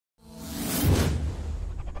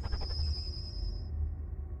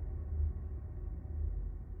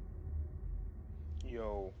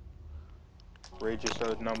Yo,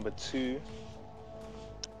 RageIsode number 2.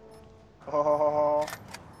 Oh,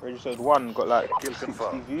 RageIsode 1 got like 60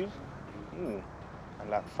 views. And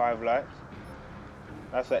like 5 likes.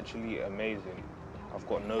 That's actually amazing. I've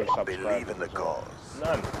got no subscribers. Believe in the cause.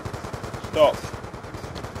 None. Stop.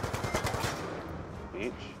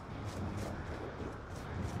 Bitch.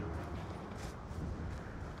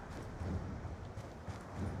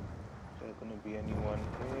 Is there gonna be anyone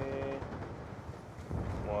here?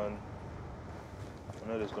 One. I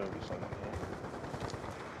know there's gonna be someone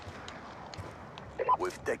here.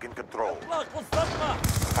 We've taken control. Ha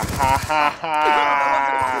ha ha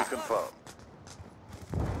ha! Confirmed.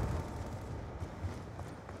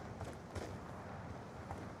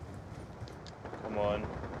 Come on.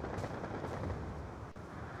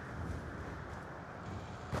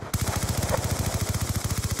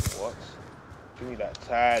 What? Give me that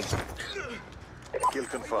tag. Kill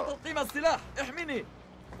confirmed.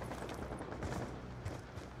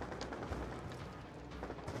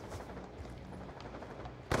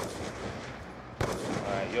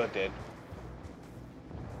 Alright, you're dead.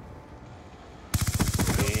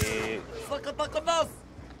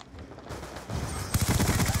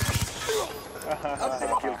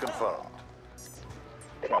 Kill confirmed.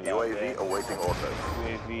 UAV awaiting orders.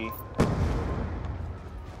 UAV.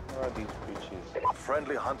 Where are these bitches?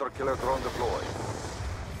 Friendly hunter-killer drone deployed.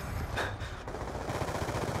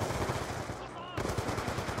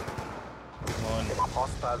 Come on.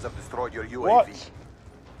 Hostiles have destroyed your UAV. What?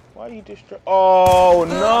 Why are you destroying? Oh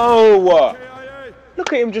no!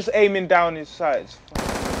 Look at him just aiming down his sights.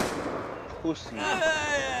 Pussy.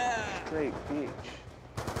 Straight bitch.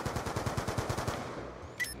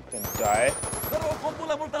 You can die.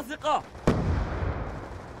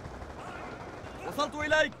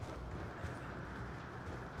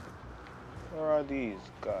 Where are these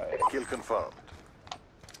guys? Kill confirmed.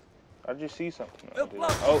 I just see something.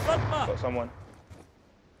 Oh, got someone.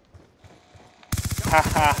 Ha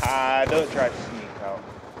ha ha! Don't try to sneak out.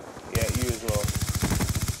 Yeah, you as well.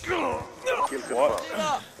 What?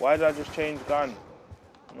 Why did I just change gun?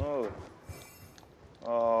 No.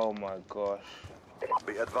 Oh my gosh.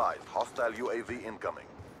 Be advised, hostile UAV incoming.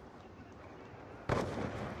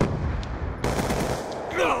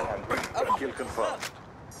 Kill confirmed.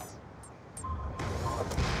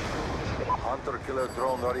 Hunter-killer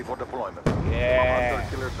drone ready for deployment. Yeah.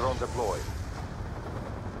 Hunter-killer drone deployed.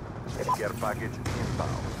 Care package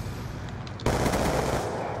inbound.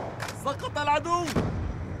 سقط العدو.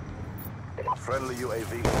 Friendly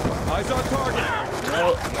UAV. Eyes on target.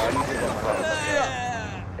 No.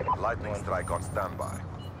 Lightning strike on standby.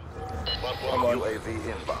 Come on. UAV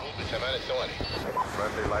inbound.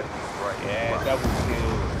 Friendly lightning strike. Yeah, inbound. double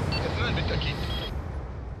kill.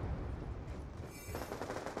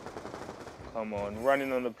 Come on,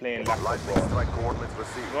 running on the plane like Lightning a strike coordinates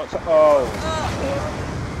received. boss. Oh.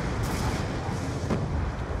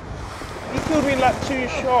 He killed me in like 2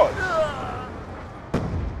 shots.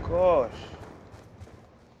 Gosh.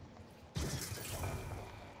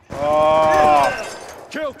 Oh.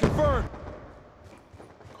 Kill confirmed.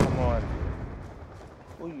 Come on.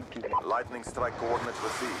 What are you doing? Lightning strike coordinates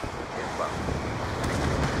received. Inbound.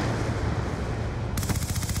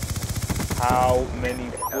 How many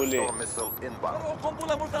Airstore bullets? missile inbound.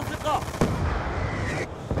 قنبلة ملتصقة.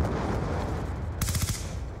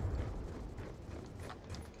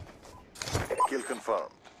 Kill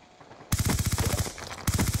confirmed.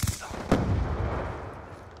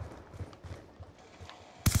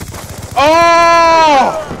 Oh!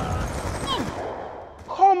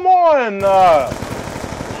 Come on!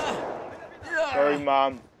 Sorry,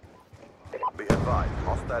 Mom. Be advised,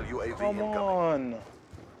 hostile UAV Come incoming. on.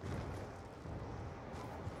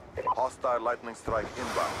 Hostile lightning strike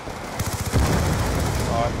inbound.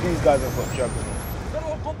 Oh, these guys have got juggling.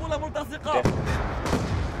 قنبلة ملتصقة.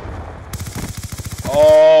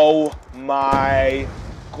 Oh my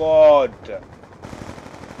god.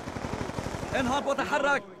 انهض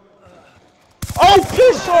وتحرك. Oh,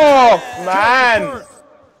 piss off, man!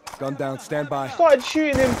 Gun down, stand by. Started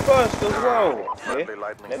shooting him first as well. Okay? Friendly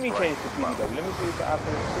lightning Let me strike change to inbound. PW. Let me see if that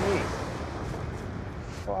happens to me.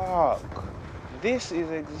 Fuck. This is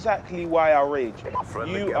exactly why I rage.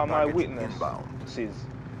 Friendly You care are my package witness. inbound.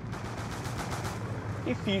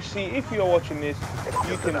 If you're watching this,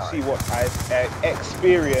 you can see what I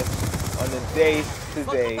experience on a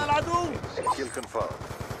day-to-day basis. Kill confirmed.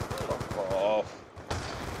 Fuck off.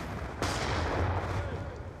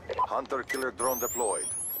 Hunter killer drone deployed.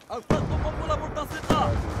 أطلقت قنبلة ملتصقة.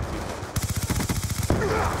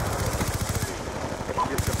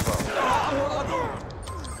 Kill confirmed.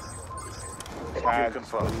 Tags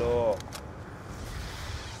confirmed. galore.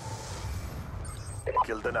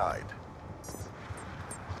 Kill denied.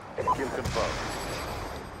 Kill confirmed.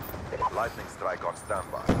 Lightning strike on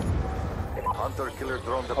standby. Hunter-killer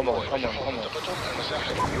drone deployed. Come on.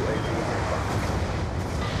 UAV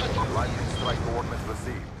inbound. Lightning strike coordinates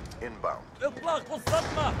received. Inbound. إطلاق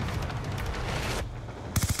الصدمة.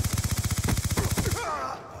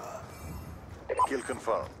 Kill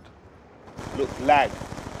confirmed. Look, lag.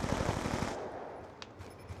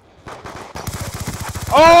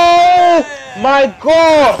 Oh my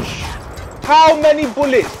gosh! How many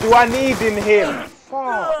bullets do I need in him?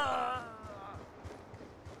 Fuck.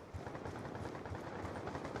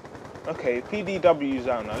 Okay, PDW's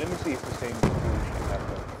out now. Let me see if the same bullshit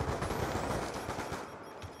happens.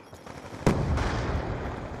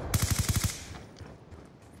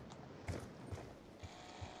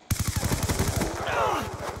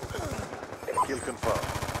 Kill confirmed.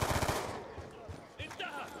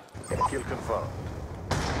 Kill confirmed.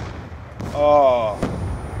 Oh.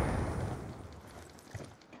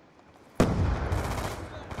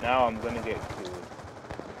 Now I'm gonna get killed.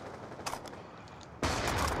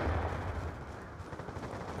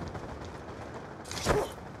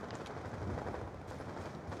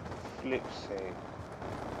 Flip's sake.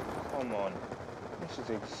 Come on. This is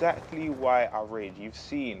exactly why I rage. You've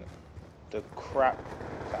seen the crap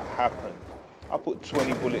that happened. I put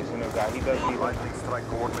 20 bullets in a guy. He doesn't even... Lightning strike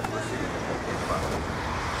coordinates received. Inbound.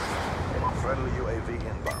 Friendly UAV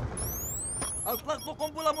inbound. أطلقت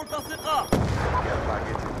قنبلة ملتصقة. Care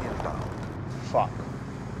package inbound. Fuck.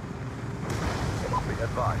 Be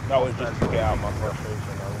advised. That was just to get out my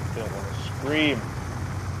frustration. I didn't want to scream.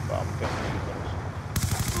 But I'm definitely going to...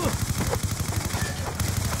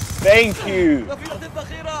 Thank you! رفيقة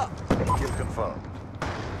الذخيرة. Kill confirmed.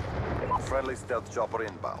 Friendly stealth chopper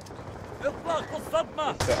inbound. إطلاق الصدمة.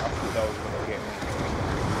 I thought that was going to get me.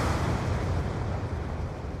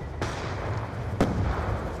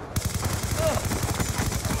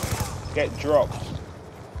 Get dropped.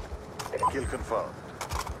 Kill confirmed.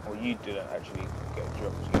 Well, you didn't actually get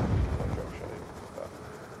dropped. You got drop shot.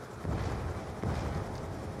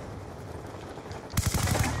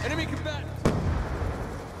 Enemy combatant.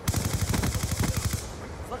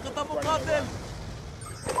 سقط مقاتل.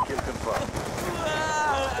 Kill confirmed.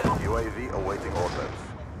 UAV awaiting orders.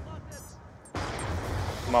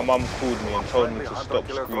 My mum called me and told me to stop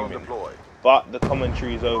screaming. But the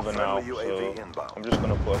commentary is over now, so I'm just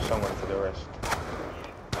going to put a song on for the rest.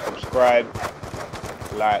 Subscribe,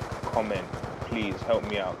 like, comment. Please help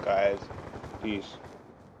me out, guys. Peace.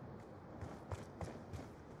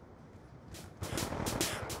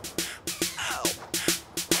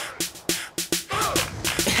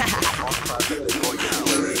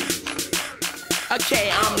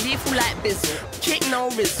 Okay, I'm lethal like Bizzle, kick no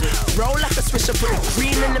rizzle, roll like a swisher, put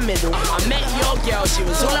green in the middle. I met your girl, she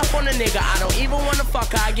was all up on a nigga. I don't even wanna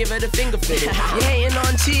fuck her, I give her the finger fiddle. You hating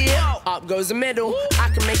on cheer, up goes the middle. I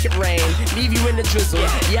can make it rain, leave you in the drizzle.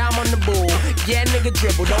 Yeah, I'm on the ball, yeah, nigga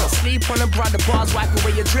dribble. Don't sleep on a brother, bars wipe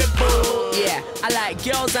away your dribble. Yeah, I like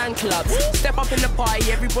girls and clubs. Step up in the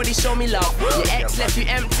party, everybody show me love. Your ex left you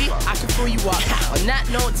empty, I can fill you up. On that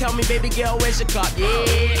note, tell me, baby girl, where's your cup? Yeah,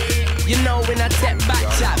 you know when I step back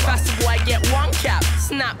chat, faster boy, I get one cap.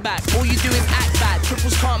 Snap back, all you do is act bad.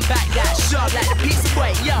 Triples can't back that. Sharp like the pizza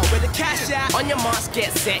boy, yo, where the cash at? On your mask,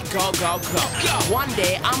 get set, go, go, go. One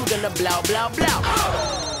day I'm gonna blow, blow, blow.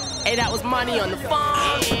 Hey, that was money on the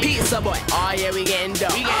phone. Pizza boy, oh yeah, we getting dough.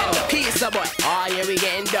 Pizza boy, oh yeah, we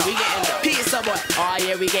getting dough. Pizza boy, oh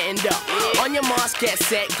yeah, we getting dough. On your mask, get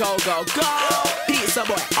set, go, go, go. Pizza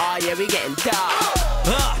boy, oh yeah, we getting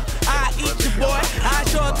dough. I eat your boy, I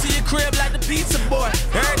show up to your crib like the pizza boy.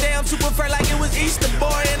 Every day I'm super fresh like it was Easter,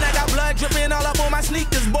 boy. And I got blood dripping all up on my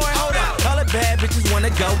sneakers, boy. Hold up, all the bad bitches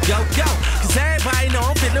wanna go, go, go. Cause everybody know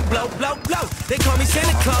I'm finna blow, blow, blow. They call me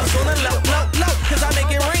Santa Claus on the low, low, low. Cause I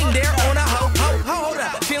make it rain there on a ho, ho, ho. Hold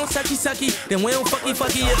up, feeling sucky, sucky. Then we don't fucky,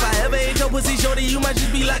 fucky. If I ever ate your pussy shorty, you might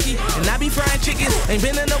just be lucky. And I be frying chickens, ain't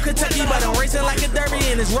been to no Kentucky, but I'm racing like a derby.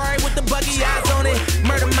 And it's right with the buggy eyes on it.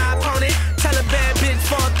 Murder my opponent. Tell a bad bitch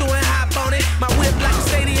fall through and hop on it. My whip like a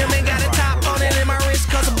stadium ain't got a top on it. And my wrist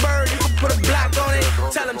cause a bird, you can put a block on it.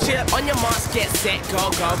 Tell them chip. On your mask, get set, go,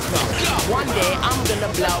 go, go. One day I'm gonna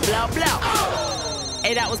blow, blow, blow.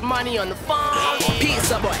 Hey, that was money on the phone.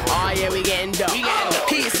 Pizza boy, oh yeah, we getting dough.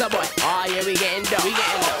 Pizza boy, oh yeah, we getting dough.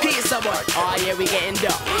 Pizza boy, oh yeah, we getting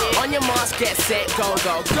dough. On your mask, get set, go,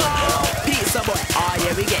 go, go. Pizza boy, oh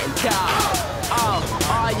yeah, we getting dough.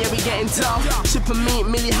 Oh yeah, we getting dough. Chipper meat,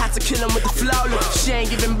 Millie had to kill him with the flow. Look, she ain't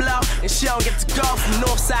giving blow, and she don't get to go from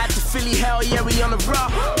north side to Philly. Hell yeah, we on the road.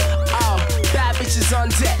 Oh, bad bitches on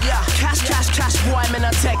deck, yeah. Cash, cash, cash, boy, man,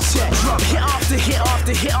 I take check. Drop hit after hit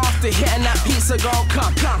after hit after hit, and that pizza gon'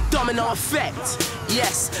 come. Domino effect.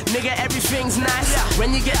 Yes, nigga, everything's nice.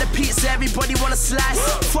 When you get the pizza, everybody wanna slice.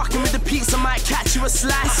 Fucking with the pizza, might catch you a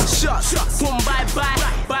slice. Shot, boom, bye, bye,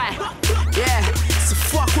 bye. Yeah, so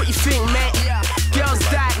fuck what you think, mate. Girls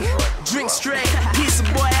die, drink straight. Pizza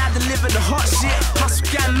boy, I deliver the hot shit. Hustle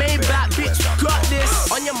gang made back, bitch, got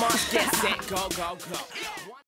this. On your mark, get set, go, go, go.